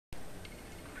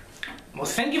Well,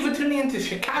 thank you for tuning in to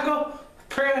Chicago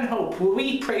Prayer and Hope, where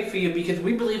we pray for you because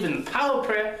we believe in the power of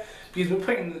prayer, because we're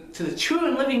praying to the true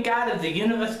and living God of the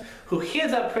universe who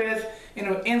hears our prayers and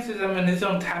who answers them in His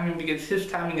own timing because His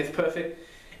timing is perfect.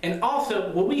 And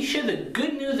also, where we share the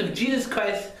good news of Jesus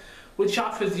Christ, which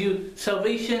offers you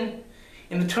salvation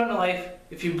and eternal life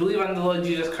if you believe on the Lord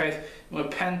Jesus Christ and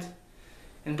repent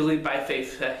and believe by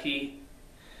faith that He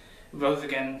rose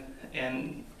again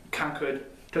and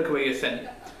took away your sin.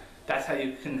 That's how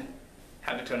you can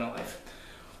have eternal life.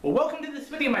 Well, welcome to this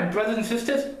video, my brothers and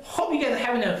sisters. Hope you guys are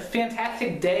having a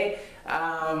fantastic day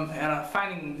and are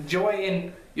finding joy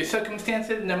in your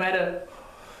circumstances. No matter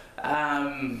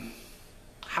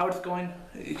how it's going,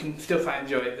 you can still find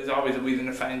joy. There's always a reason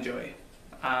to find joy.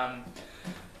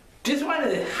 Just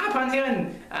wanted to hop on here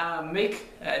and make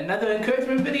another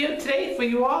encouragement video today for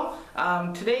you all.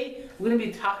 Today we're going to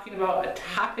be talking about a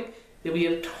topic that we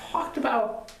have talked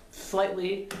about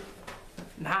slightly,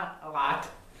 not a lot.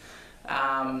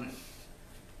 I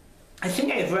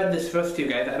think I've read this verse to you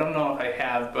guys. I don't know if I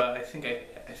have, but I think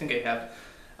I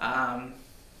have.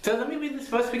 So let me read this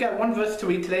verse. We got one verse to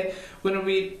read today. We're going to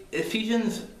read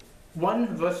Ephesians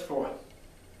 1 verse 4.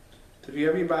 So if you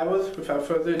have your Bibles, without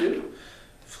further ado,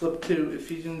 flip to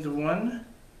Ephesians 1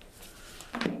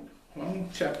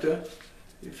 chapter,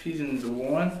 Ephesians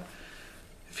 1.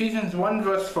 Ephesians 1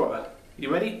 verse 4.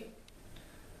 You ready?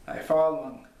 I follow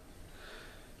along.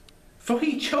 For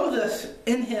He chose us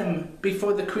in Him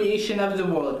before the creation of the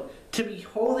world to be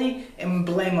holy and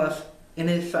blameless in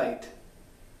His sight,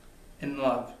 in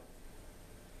love.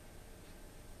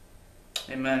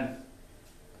 Amen.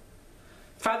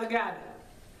 Father God,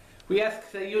 we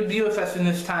ask that You would be with us in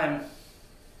this time,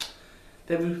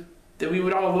 that we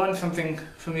would all learn something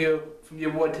from your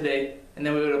word today, and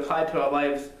that we would apply to our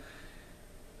lives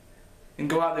and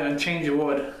go out there and change your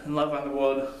word and love on the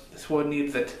world. This world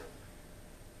needs it.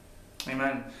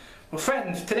 Amen. Well,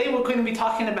 friends, today we're going to be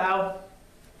talking about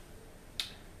a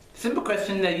simple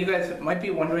question that you guys might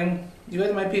be wondering.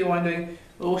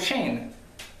 Well, Shane,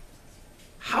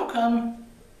 how come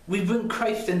we bring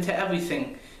Christ into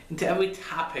everything, into every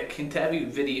topic, into every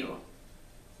video?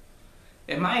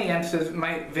 And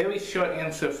my very short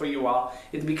answer for you all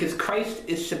is because Christ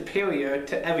is superior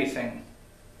to everything.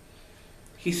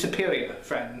 He's superior,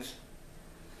 friends.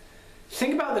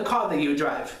 Think about the car that you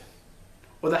drive,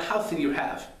 or the house that you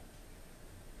have.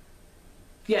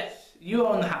 Yes, you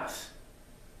own the house.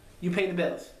 You pay the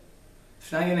bills.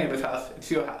 It's not your neighbor's house, it's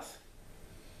your house.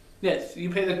 Yes, you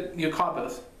pay your car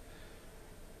bills.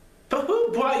 But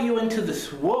who brought you into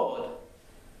this world?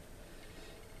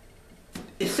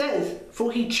 It says,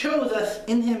 for He chose us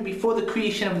in Him before the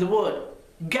creation of the world.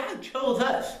 God chose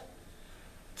us.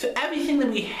 So everything that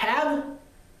we have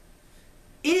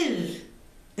is,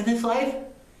 in this life,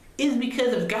 is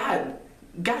because of God.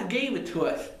 God gave it to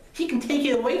us. He can take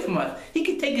it away from us. He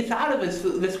can take us out of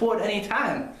this world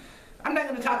anytime. I'm not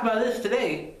going to talk about this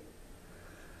today,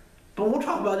 but we'll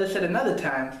talk about this at another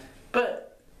time.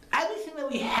 But everything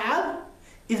that we have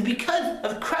is because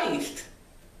of Christ.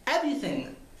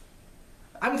 Everything.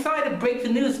 I'm sorry to break the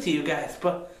news to you guys,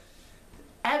 but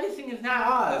everything is not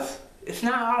ours. It's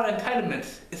not our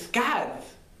entitlements. It's God's.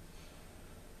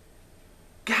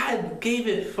 God gave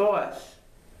it for us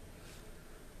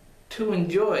to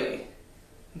enjoy.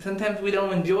 And sometimes we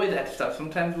don't enjoy that stuff.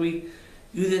 Sometimes we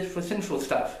use it for sinful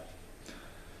stuff.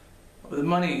 Or the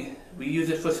money, we use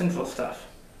it for sinful stuff.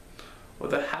 Or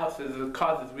the houses, or the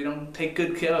cars, we don't take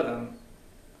good care of them.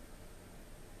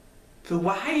 So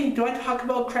why do I talk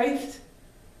about Christ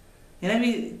in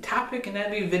every topic, in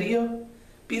every video?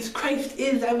 Because Christ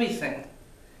is everything.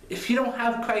 If you don't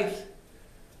have Christ,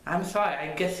 I'm sorry,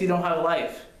 I guess you don't have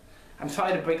life. I'm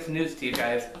sorry to break the news to you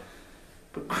guys.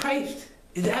 But Christ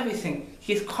is everything.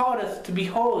 He has called us to be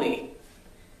holy.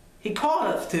 He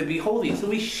called us to be holy, so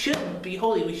we should be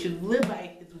holy. We should live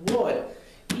by His word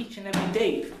each and every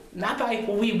day. Not by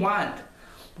what we want,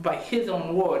 but by His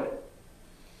own word.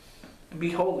 And be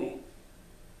holy.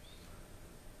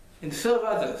 And serve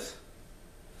others.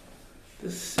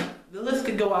 The list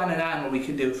could go on and on what we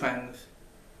could do, friends.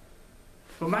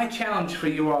 But my challenge for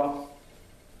you all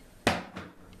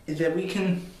is that we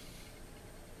can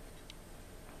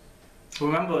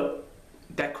remember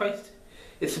that Christ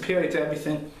is superior to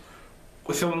everything.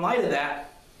 So in light of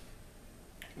that,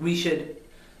 we should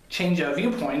change our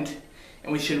viewpoint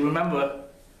and we should remember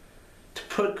to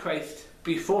put Christ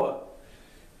before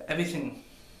everything.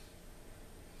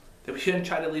 That we shouldn't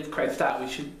try to leave Christ out. We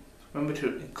should remember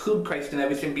to include Christ in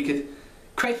everything because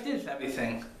Christ is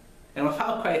everything. And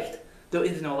without Christ, there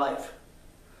is no life.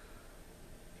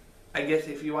 I guess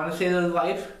if you want to say there's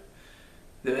life,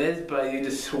 There is, but you're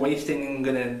just wasting and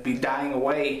going to be dying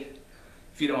away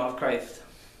if you don't have Christ.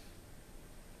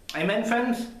 Amen,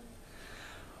 friends?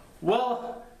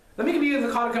 Well, let me give you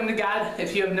the call to come to God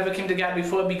if you have never come to God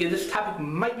before, because this topic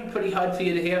might be pretty hard for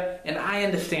you to hear, and I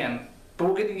understand. But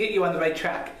we're going to get you on the right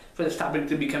track for this topic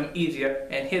to become easier.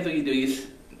 And here's what you do. You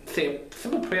say a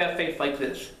simple prayer of faith like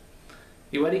this.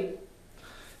 You ready?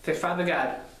 Say, Father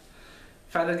God,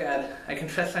 I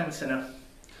confess I'm a sinner.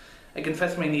 I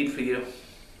confess my need for you.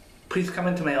 Please come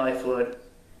into my life, Lord.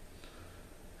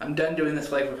 I'm done doing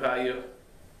this life without you.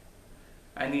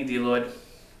 I need you, Lord.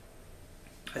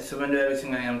 I surrender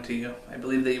everything I am to you. I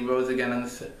believe that you rose again on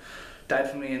the died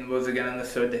for me and rose again on the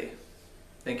third day.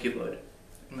 Thank you, Lord.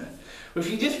 Amen. Well, if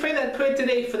you just prayed that prayer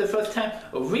today for the first time,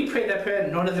 or re-prayed that prayer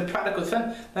known as the prodigal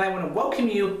son, then I want to welcome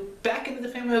you back into the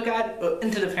family of God, or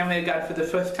into the family of God for the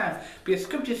first time. Because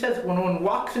Scripture says when one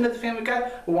walks into the family of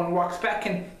God, or one walks back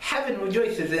in, heaven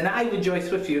rejoices, and I rejoice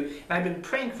with you. And I've been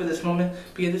praying for this moment,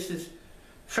 because this is,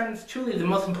 friends, truly the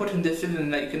most important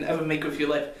decision that you can ever make with your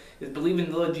life, is believing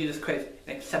in the Lord Jesus Christ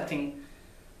and accepting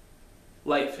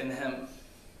life in Him.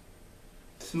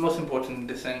 It's the most important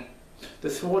decision.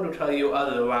 The sword will tell you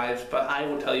otherwise, but I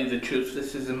will tell you the truth.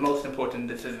 This is the most important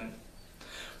decision.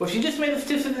 Well, if you just made this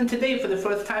decision today for the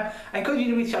first time, I encourage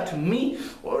you to reach out to me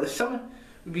or to someone,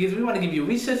 because we want to give you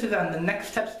resources on the next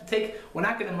steps to take. We're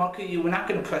not going to mock you. We're not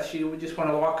going to press you. We just want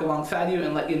to walk alongside you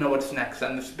and let you know what's next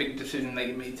on this big decision that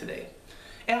you made today.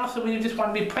 And also, we just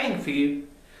want to be praying for you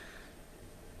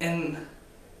and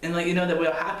let you know that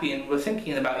we're happy and we're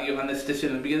thinking about you on this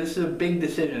decision, because this is a big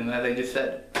decision, as I just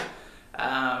said.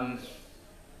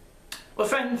 Well,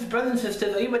 friends, brothers and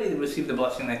sisters, are you ready to receive the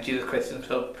blessing that Jesus Christ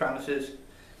Himself promises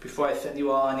before I send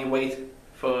you all on your way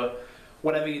for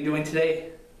whatever you're doing today?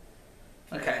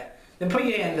 Okay. Then put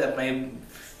your hands up, my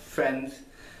friends.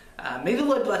 May the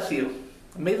Lord bless you.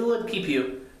 May the Lord keep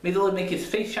you. May the Lord make His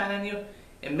face shine on you.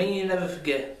 And may you never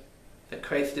forget that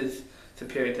Christ is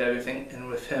superior to everything, and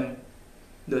with Him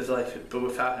there's life, but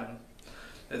without Him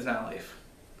there's not life.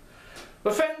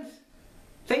 Well, friends,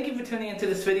 thank you for tuning into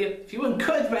this video. If you were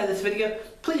encouraged by this video,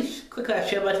 please click that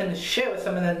share button and share with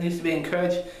someone that needs to be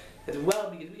encouraged as well,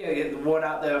 because we gotta get the word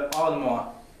out there all the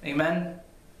more. Amen?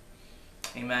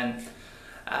 Amen.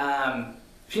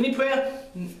 If you need prayer,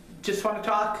 just want to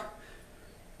talk,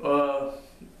 or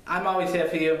I'm always here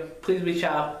for you, please reach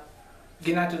out.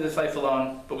 You cannot do this life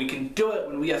alone, but we can do it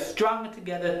when we are stronger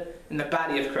together in the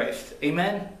body of Christ.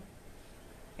 Amen?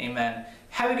 Amen.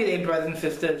 Have a good day, brothers and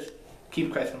sisters.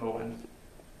 Keep Christ number one.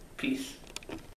 Peace.